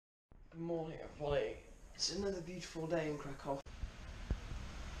Good morning, everybody. It's another beautiful day in Krakow.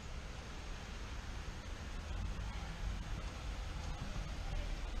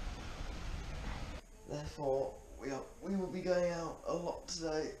 Therefore, we will be going out a lot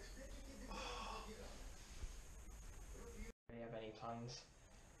today. Do you have any plans?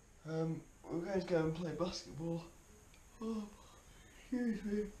 We're going to go and play basketball. Oh, excuse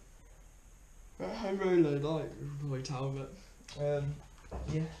me. I had a really low light, you can probably tell, but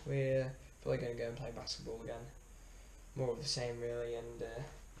yeah, we're probably going to go and play basketball again. More of the same, really, and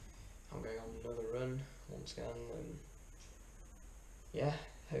I'm going on another run once again. Yeah,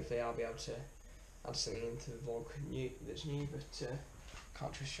 hopefully I'll be able to add something into the vlog that's new, but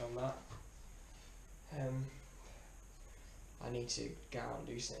can't trust you on that. I need to go out and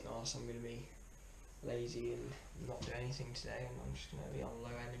do something else. I'm going to be lazy and not do anything today, and I'm just going to be on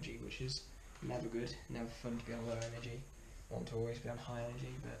low energy, which is never good, never fun to be on low energy. I want to always be on high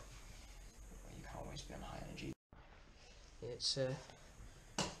energy, but you can't always be on high energy. It's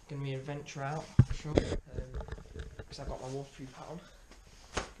going to be an adventure out, for sure, because I've got my waterproof hat on.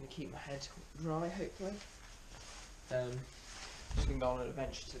 I'm going to keep my head dry, hopefully. Just going to go on an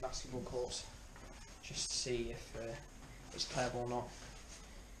adventure to the basketball courts, just to see if it's playable or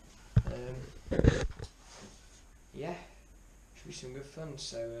not. Yeah, should be some good fun,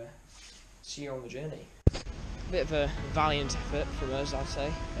 so see you on the journey. A bit of a valiant effort from us, I'd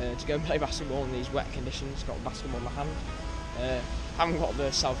say, to go and play basketball in these wet conditions. Got a basketball in my hand. Haven't got the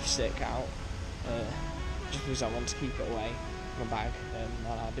selfie stick out, just because I want to keep it away in my bag, and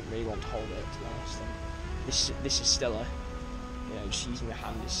I didn't really want to hold it, to be honest. And this is still a, just using the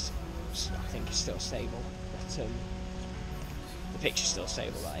hand is, I think, is still stable, but the picture's still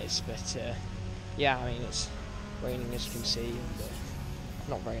stable, that is. But yeah, I mean, it's raining, as you can see, and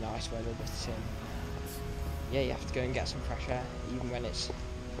not very nice weather, but yeah, you have to go and get some fresh air, even when it's,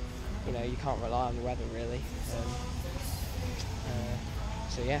 you can't rely on the weather, really.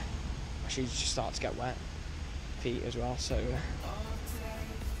 So yeah, my shoes just start to get wet, feet as well, so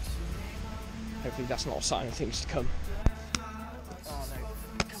hopefully that's not a sign of things to come. Oh no,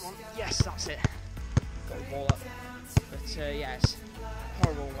 come on, yes, that's it. Got the ball up. But yeah, it's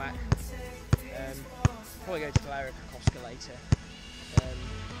horrible and wet. Probably go to Galeria Krakowska later. So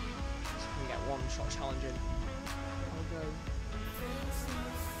we can get one shot challenge in. I'll go.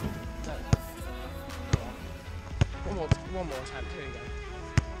 No. One more attempt. Here we go.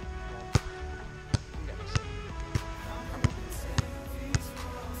 Get this.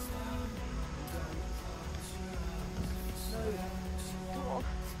 No. Come on.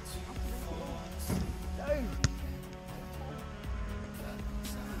 No.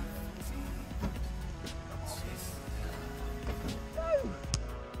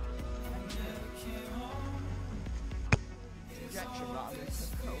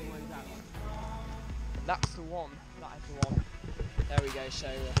 That's the one. That is the one. There we go. So I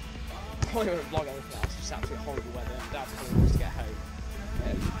probably won't vlog anything else. It's absolutely horrible weather. Dad probably wants to get home.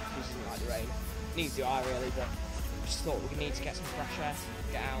 He doesn't like the rain. Neither do I, really. But I just thought we need to get some fresh air,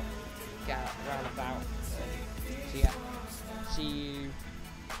 get out around about. So yeah, see you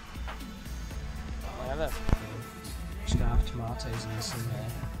whenever. Just gonna have tomatoes and some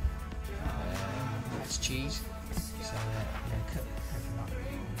nice cheese. So cut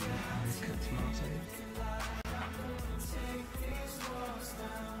tomatoes.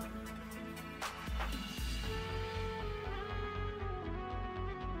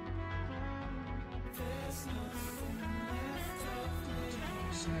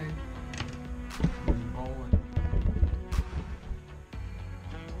 So roll it.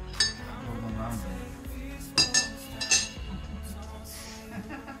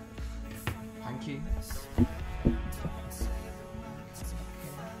 Thank you.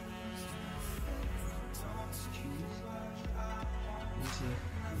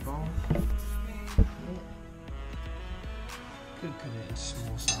 Could cut it into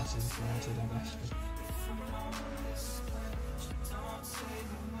small slices if you wanted, I guess.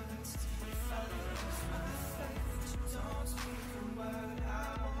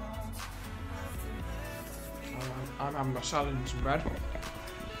 I'm having my salad and some bread.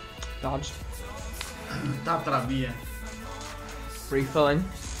 Dad's. Tatra beer. Refilling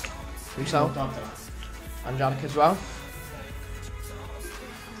himself. And Janik as well.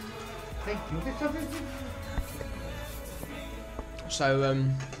 Thank you. So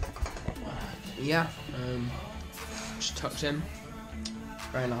yeah, just tucked in.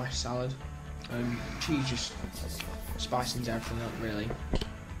 Very nice salad. Cheese just spicens everything up, really.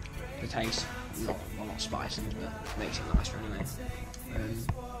 The taste, not spicens, but makes it nicer anyway.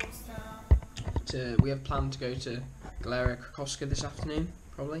 We have planned to go to Galeria Krakowska this afternoon,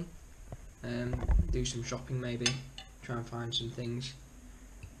 probably. do some shopping maybe, try and find some things.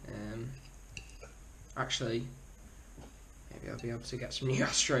 Actually, maybe I'll be able to get some new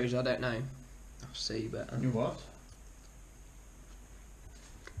Astros, I don't know. I'll see, but... New what?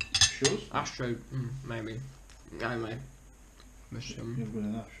 Shoes? Astro, maybe. Anyway. You've got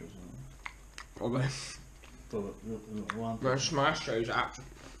enough shoes. Probably. Where's my Astros at?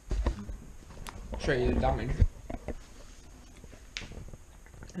 Show you the damage.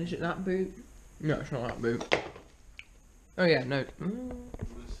 Is it that boot? No, it's not that boot. Oh yeah, no.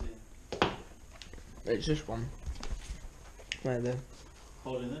 We'll see. It's this one. Where the...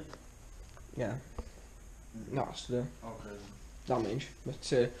 Hole in it? Yeah. That's the Okay. damage.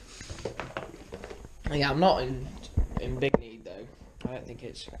 But yeah, I'm not in big need though. I don't think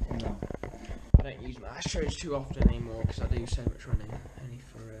it's... No. I don't use my Astros too often anymore because I do so much running. Only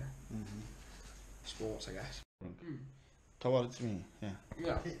for sports, I guess. Towards me, yeah.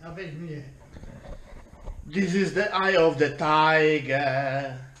 Yeah. This is the eye of the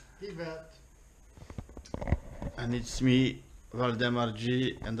tiger. And it's me, Waldemar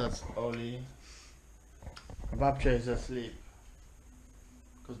G, and that's Oli. Babcia is asleep.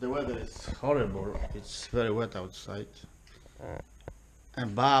 Because the weather is horrible. It's very wet outside.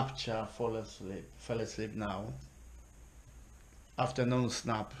 And Babcia fell asleep now. Afternoon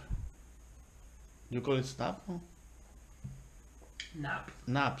snap. You call it snap? Huh? Nap.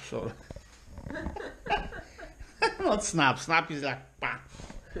 Nap, sorry. Not snap. Snap is like bah.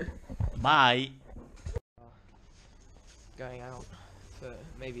 Bye. Going out for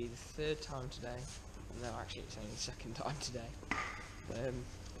maybe the third time today. No, actually it's only the second time today.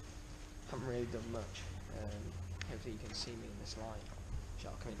 Haven't really done much. Hopefully you can see me in this light.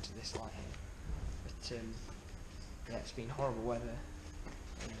 I'll come into this light here. But yeah, it's been horrible weather.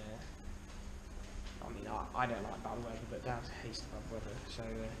 And, I mean, I don't like bad weather, but Dad hates bad weather, so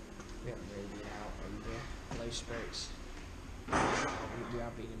we haven't really been out, and low spirits. We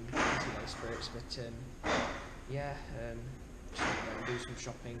have been in pretty low spirits, but yeah, just gonna do some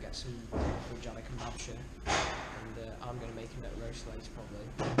shopping, get some for Janek and Babcia, and I'm going to make a nut roast later probably,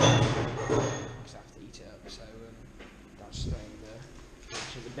 because I have to eat it up, so that's throwing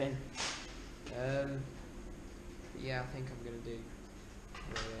to the bin. Yeah, I think I'm going to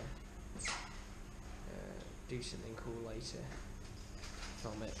do something cool later.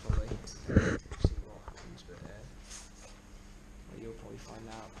 Film it probably. See what happens, but well, you'll probably find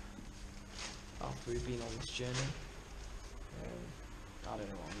out after we've been on this journey. I don't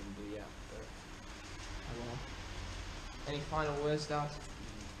know what I'm going to do yet, but I will. Any final words, Dad?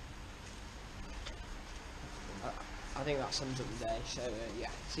 I think that sums up the day, so yeah,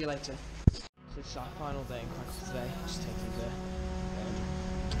 see you later. So this is our final day in Krakow today, just taking the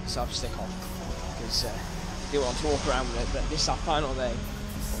self-stick off, because I do want to walk around with it, but this is our final day,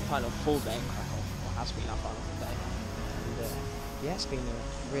 final full day in Krakow, or has been our final full day, and yeah, it's been a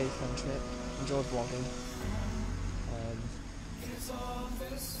really fun trip, enjoyed vlogging.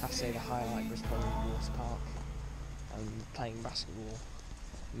 I have to say the highlight was probably the water park, and playing basketball,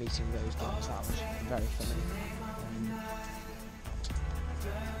 meeting those guys, that was very funny.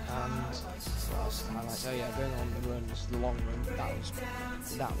 And what else to highlight? Oh yeah, going on the runs, the long run,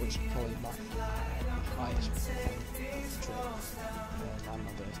 that was probably my highest trip on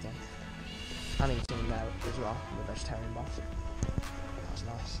my birthday. And eating there as well, the vegetarian bath. That was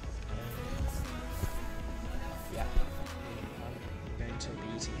nice. Yeah, I'm going to be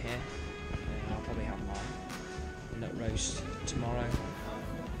eating here. I'll probably have my nut roast tomorrow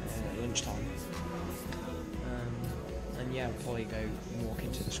at lunchtime. And yeah, I'll probably go walk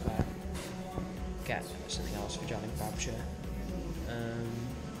into the square, get something else for Janek and Babcia.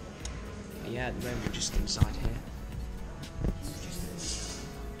 Yeah, at the moment we're just inside here. Just this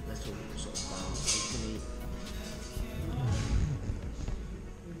little sort of bar you can eat.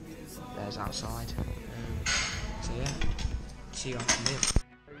 There's outside. So yeah, see you afternoon.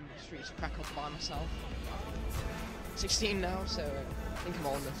 In the streets of Krakow by myself. 16 now, so I think I'm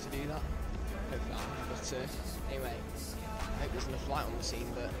old enough to do that. Hopefully I am, but anyway, I hope there's enough light on the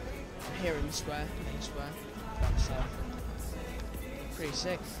scene, but I'm here in the square, main square, by myself. Pretty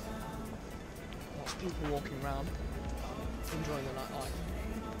sick. Lots of people walking around, enjoying the nightlife.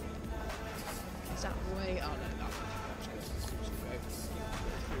 Is that the way? Oh no, that's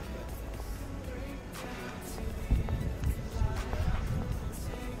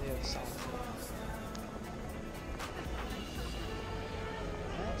the other side.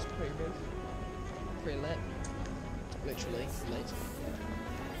 That's pretty good. Pretty lit. Literally lit.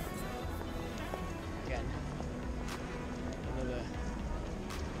 Again,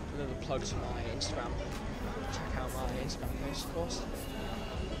 another plug to my Instagram. Check out my Instagram post, of course.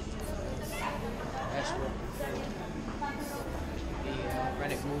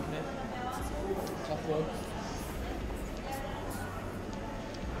 bit moving it. Top wall.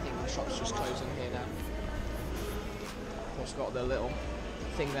 I think the shop's just closing here now. Of course, got the little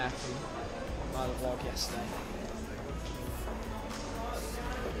thing there from my vlog yesterday.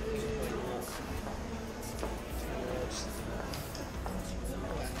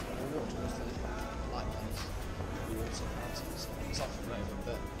 It's off at the moment,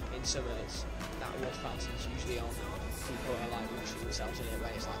 but in summer that water fountain's usually on. People are like washing themselves in it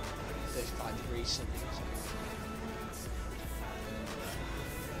where it's like 35 degrees something.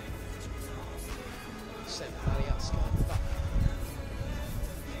 So let's go back.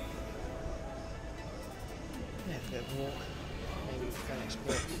 Yeah, a bit of a walk. Maybe we can go and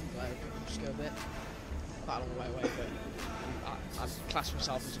explore Galeria Krakowska, just go a bit. Quite a long way away, but I class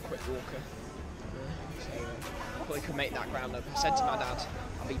myself as a quick walker. So I probably could make that ground up. I said to my dad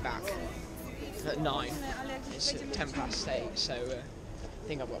I'll be back at 9. It's 8:10, so I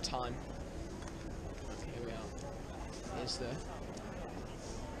think I've got time. Here we are. Here's the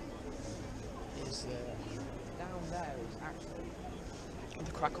down there is actually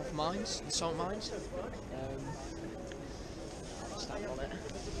the Krakow mines, the salt mines. Stand on it.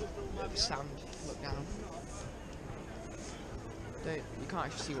 Stand, look down. You can't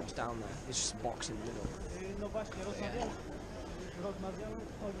actually see what's down there. It's just a box in the middle. Yeah.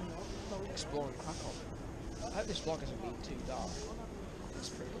 Exploring Krakow. I hope this vlog hasn't been too dark.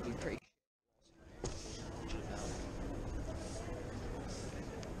 It'll be pretty.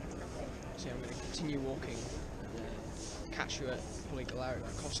 So I'm going to continue walking and catch you at probably Galeria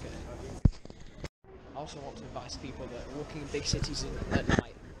Krakowska. I also want to advise people that walking in big cities at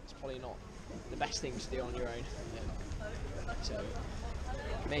night is probably not the best thing to do on your own. So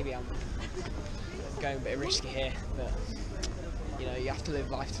maybe I'm going a bit risky here, but you know, you have to live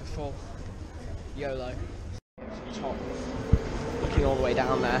life to the full. YOLO. Top, looking all the way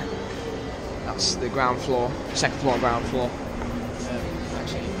down there. That's the ground floor, second floor, ground floor.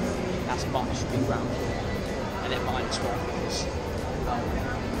 Actually, that's March should be ground floor, and then -1 because.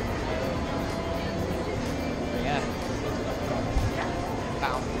 Yeah,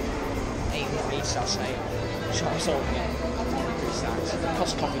 about 8 meters, I'll say. Shops all again. Stacks.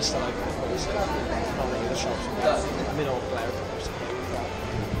 Cost coffee's still open, of course. Not many of the shops. The middle of Galeria Krakowska here, we've got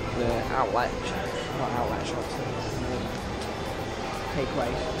the outlet, not outlet shops,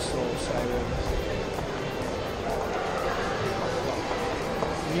 takeaway stores. So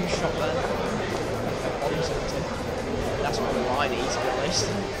new shop there, body centre. That's probably what I need, to be honest.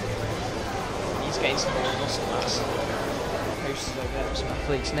 I need to get into more muscle mass. Posters over there with some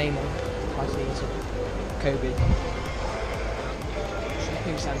athlete's name on. Kobe.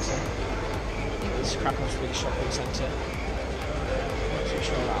 Shopping centre. This is Krakow's biggest shopping centre. Not too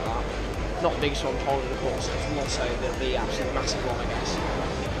sure about that. Not the biggest one in Poland, of course. It's more so the absolute massive one, I guess.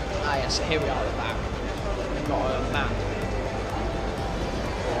 Ah, yeah. So here we are at the back. We've got a map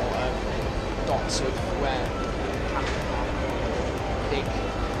or dots of where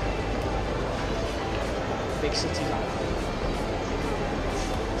big cities are.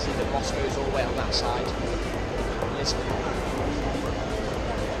 See that Moscow's all the way on that side. Lisbon.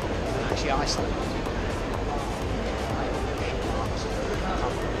 And actually Iceland.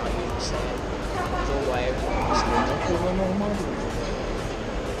 It's all the way over Iceland.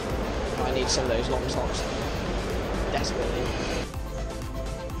 I need some of those long socks. Desperately.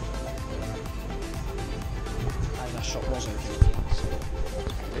 And that shop was open.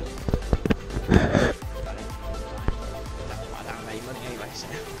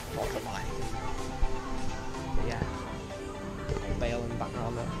 Not for mine. But yeah. Bale in the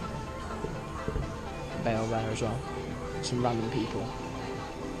background there. Bale there as well. Some random people.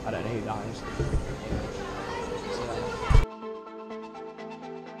 I don't know who that is. So,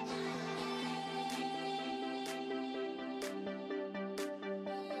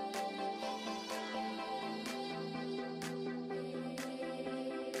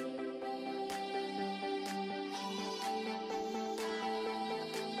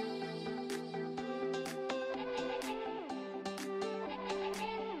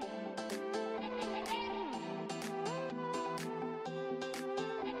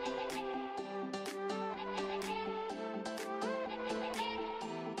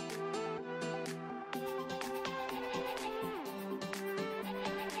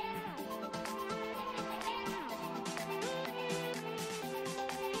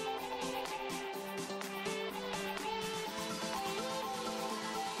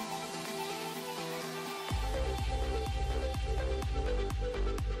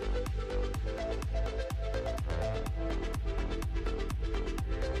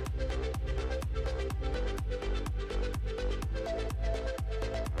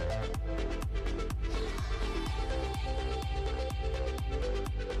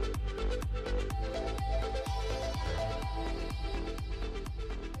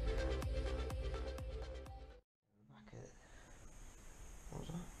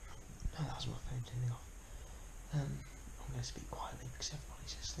 That's my phone turning off. I'm going to speak quietly because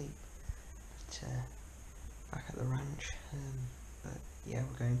everybody's asleep. But back at the ranch. But yeah,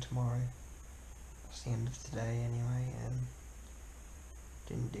 we're going tomorrow. That's the end of today anyway.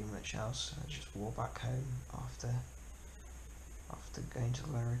 Didn't do much else. I just walked back home after going to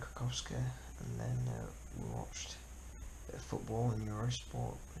Galeria Krakowska, and then we watched a bit of football and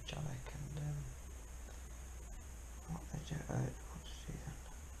Eurosport with Janek, and what to do then?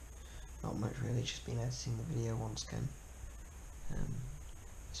 Not much really, just been editing the video once again.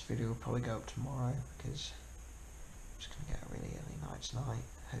 This video will probably go up tomorrow because I'm just going to get a really early night tonight,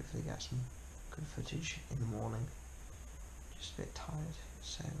 hopefully get some good footage in the morning. Just a bit tired,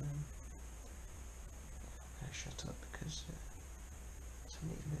 so I'm going to shut up because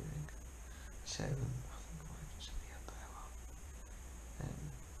somebody's moving. So I think I might just be up there.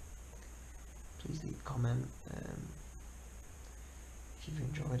 Please leave a comment if you've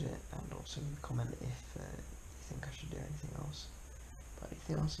enjoyed it, and also leave a comment if you think I should do anything else.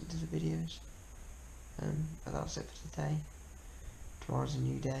 Anything else into the videos. But that's it for today. Tomorrow's a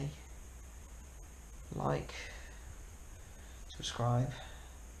new day. Like, subscribe,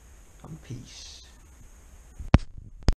 and peace.